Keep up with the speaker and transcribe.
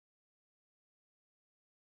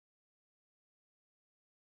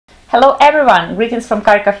Hello everyone, greetings from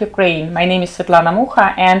Kharkov, Ukraine. My name is Svetlana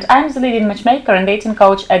Mucha and I'm the leading matchmaker and dating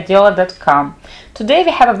coach at Diolli.com. Today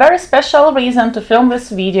we have a very special reason to film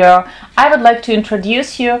this video. I would like to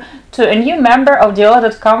introduce you to a new member of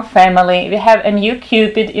Diolli.com family. We have a new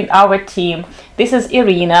cupid in our team. This is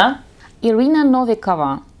Iryna. Iryna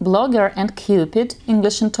Novikova, blogger and cupid,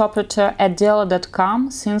 English interpreter at Diolli.com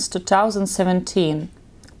since 2017.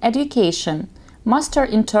 Education, Master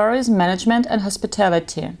in Tourism Management and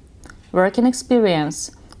Hospitality. Working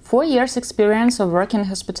experience, 4 years experience of working in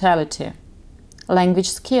hospitality. Language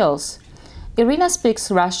skills, Iryna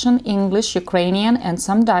speaks Russian, English, Ukrainian and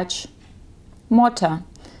some Dutch. Motto,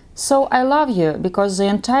 so I love you because the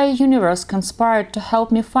entire universe conspired to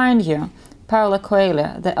help me find you. Paulo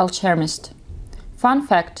Coelho, the alchemist. Fun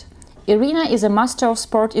fact, Iryna is a master of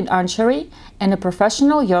sport in archery and a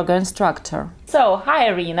professional yoga instructor. So, hi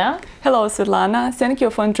Iryna. Hello Svetlana, thank you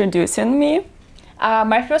for introducing me.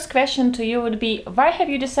 My first question to you would be, why have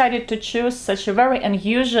you decided to choose such a very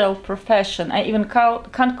unusual profession? I even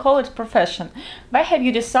can't call it profession. Why have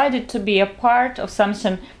you decided to be a part of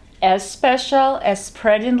something as special as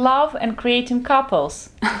spreading love and creating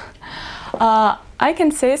couples? I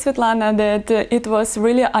can say, Svetlana, that it was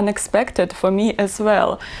really unexpected for me as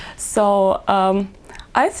well. So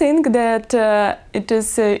I think that it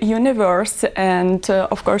is a universe, and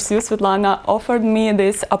of course you, Svetlana, offered me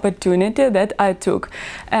this opportunity that I took,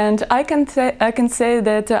 and I can say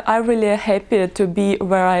that I'm really happy to be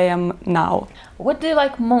where I am now. What do you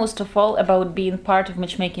like most of all about being part of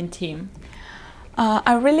matchmaking team?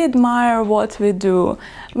 I really admire what we do.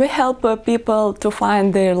 We help people to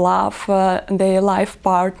find their love, their life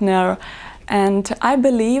partner, and I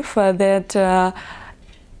believe that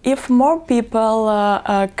if more people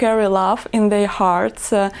carry love in their hearts,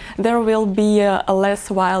 there will be less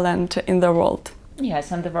violence in the world.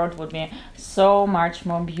 Yes, and the world would be so much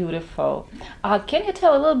more beautiful. Can you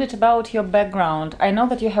tell a little bit about your background? I know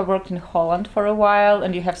that you have worked in Holland for a while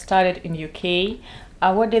and you have studied in UK.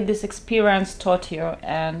 What did this experience taught you,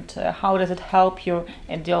 and how does it help you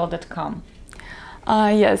at Diolli.com?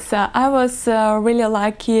 Yes, I was really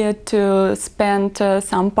lucky to spend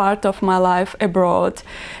some part of my life abroad.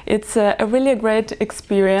 It's a really great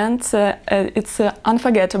experience. It's an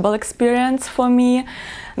unforgettable experience for me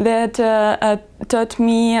that taught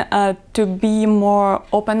me to be more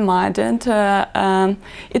open-minded.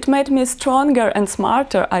 It made me stronger and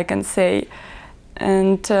smarter, I can say.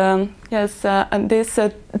 And yes, this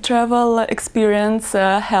travel experience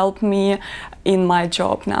helped me in my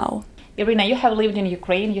job now. Iryna, you have lived in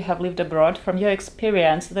Ukraine, you have lived abroad. From your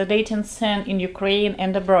experience, the dating scene in Ukraine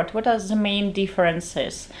and abroad, what are the main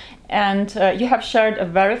differences? And you have shared a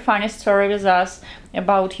very funny story with us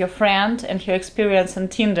about your friend and your experience on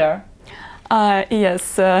Tinder.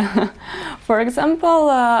 Yes, for example,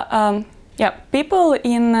 yeah, people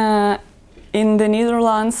in the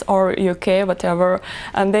Netherlands or UK, whatever,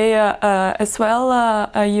 and they as well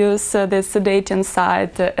use this dating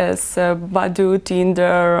site as Badoo,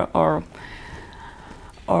 Tinder,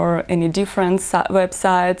 or any different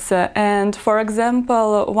websites. And for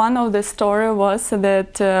example, one of the story was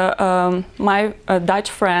that my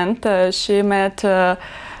Dutch friend, she met a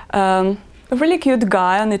really cute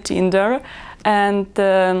guy on the Tinder, and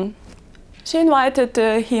she invited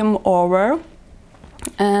him over,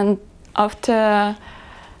 and after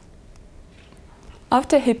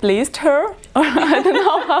he pleased her, or I don't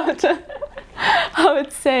know how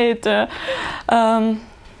to say it,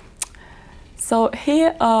 so he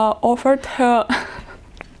offered her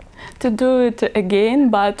to do it again,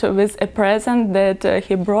 but with a present that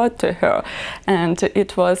he brought to her, and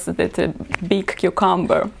it was that big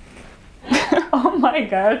cucumber. Oh my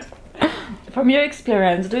God! From your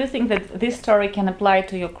experience, do you think that this story can apply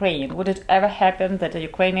to Ukraine? Would it ever happen that a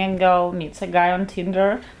Ukrainian girl meets a guy on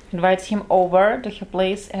Tinder, invites him over to her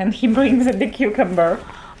place, and he brings a big cucumber?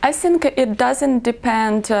 I think it doesn't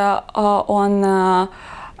depend on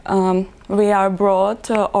we are abroad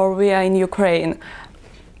or we are in Ukraine.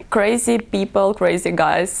 Crazy people, crazy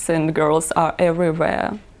guys and girls are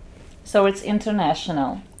everywhere. So it's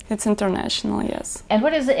international? It's international, yes. And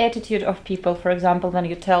what is the attitude of people, for example, when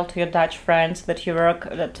you tell to your Dutch friends that you work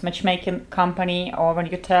at matchmaking company, or when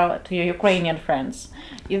you tell to your Ukrainian friends?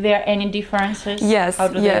 Is there any differences? Yes, how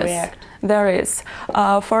do they react? There is.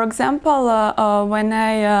 For example, when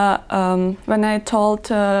I told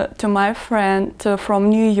to my friend from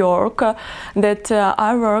New York that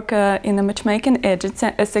I work in a matchmaking agency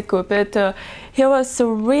as a cupid, he was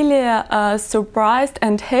really surprised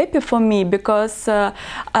and happy for me, because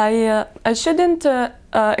I shouldn't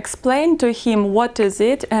explained to him what is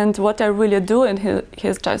it and what I really do, and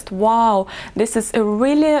he's just, wow, this is a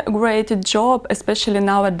really great job, especially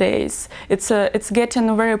nowadays. It's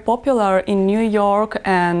getting very popular in New York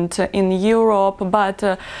and in Europe, but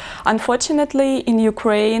unfortunately in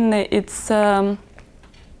Ukraine it's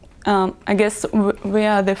I guess we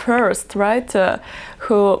are the first, right,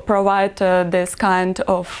 who provide this kind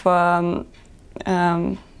of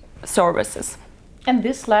services. And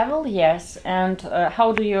this level, yes. And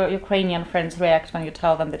how do your Ukrainian friends react when you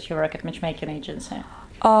tell them that you work at matchmaking agency?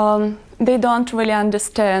 They don't really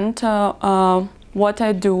understand what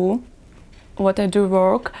I do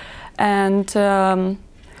work, and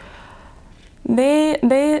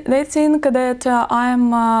they think that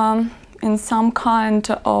I'm in some kind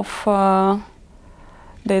of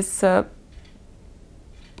this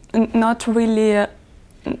not really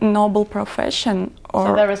noble profession. Or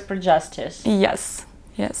so there is prejudice. Yes,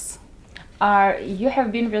 yes. You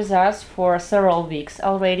have been with us for several weeks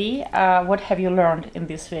already. What have you learned in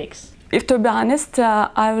these weeks? If to be honest,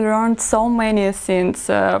 I've learned so many things.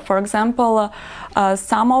 For example,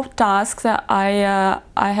 some of tasks I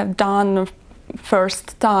have done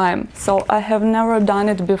first time, so I have never done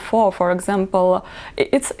it before. For example,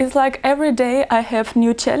 it's like every day I have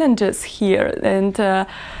new challenges here, and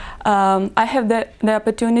I have the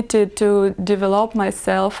opportunity to develop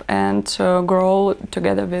myself and to grow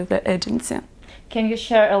together with the agency. Can you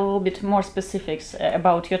share a little bit more specifics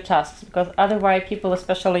about your tasks? Because otherwise people,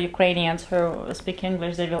 especially Ukrainians who speak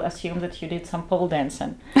English, they will assume that you did some pole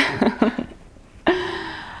dancing.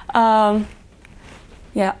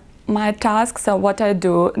 Yeah. My tasks, what I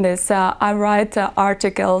do is I write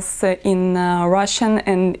articles in Russian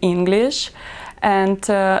and English, and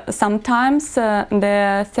sometimes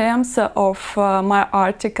the themes of my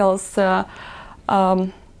articles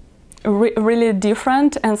really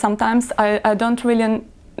different, and sometimes I don't really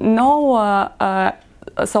know.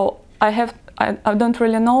 So I don't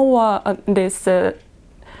really know this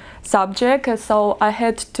subject, so I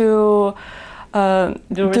had to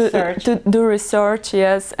do research,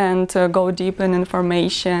 yes, and go deep in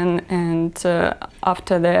information, and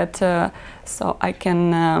after that, so I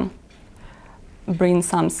can bring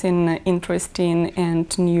something interesting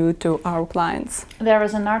and new to our clients. There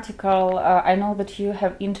is an article. I know that you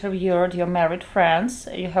have interviewed your married friends.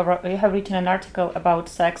 You have written an article about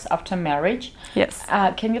sex after marriage. Yes.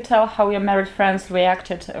 Can you tell how your married friends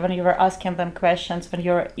reacted when you were asking them questions, when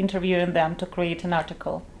you were interviewing them to create an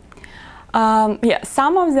article? Yeah,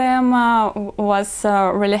 some of them was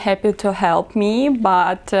really happy to help me,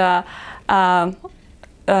 but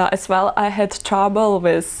as well I had trouble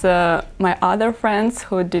with my other friends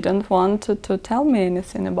who didn't want to tell me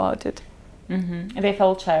anything about it. Mm-hmm. They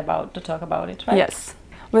felt shy to talk about it, right? Yes.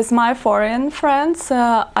 With my foreign friends,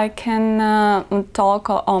 I can talk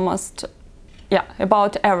almost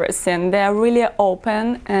about everything. They are really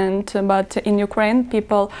open, but in Ukraine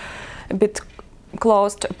people a bit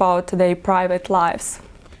closed about their private lives.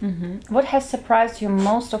 Mm-hmm. What has surprised you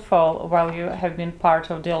most of all while you have been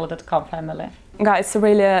part of Diolli.com family? Guys,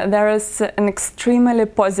 really, there is an extremely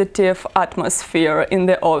positive atmosphere in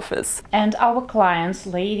the office. And our clients,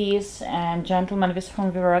 ladies and gentlemen with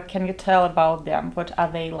whom we work, can you tell about them? What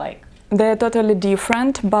are they like? They're totally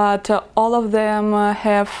different, but all of them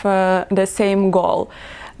have the same goal.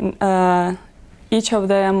 Each of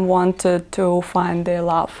them wanted to find their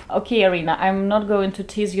love. Okay, Iryna, I'm not going to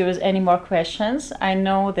tease you with any more questions. I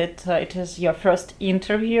know that it is your first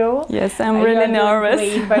interview. Yes, I'm really nervous.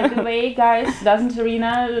 Great. By the way, guys, doesn't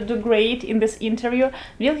Iryna do great in this interview?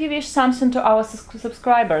 Will you wish something to our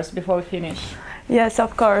subscribers before we finish? Yes,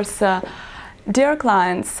 of course. Dear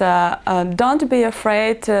clients, don't be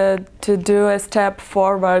afraid to do a step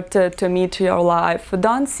forward to meet your life.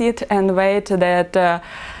 Don't sit and wait that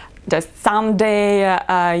just someday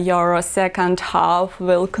your second half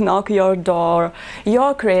will knock your door,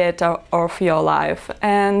 your creator of your life.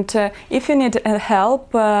 And if you need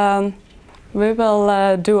help, we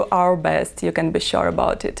will do our best, you can be sure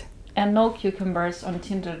about it. And no cucumbers on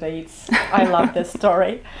Tinder dates. I love this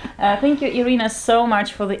story. Thank you, Iryna, so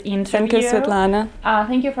much for the interview. Thank you, Svetlana.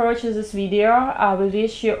 Thank you for watching this video. I will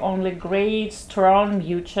wish you only great, strong,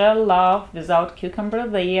 mutual love without cucumber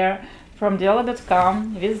there. From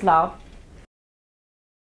Diolli.com, with love.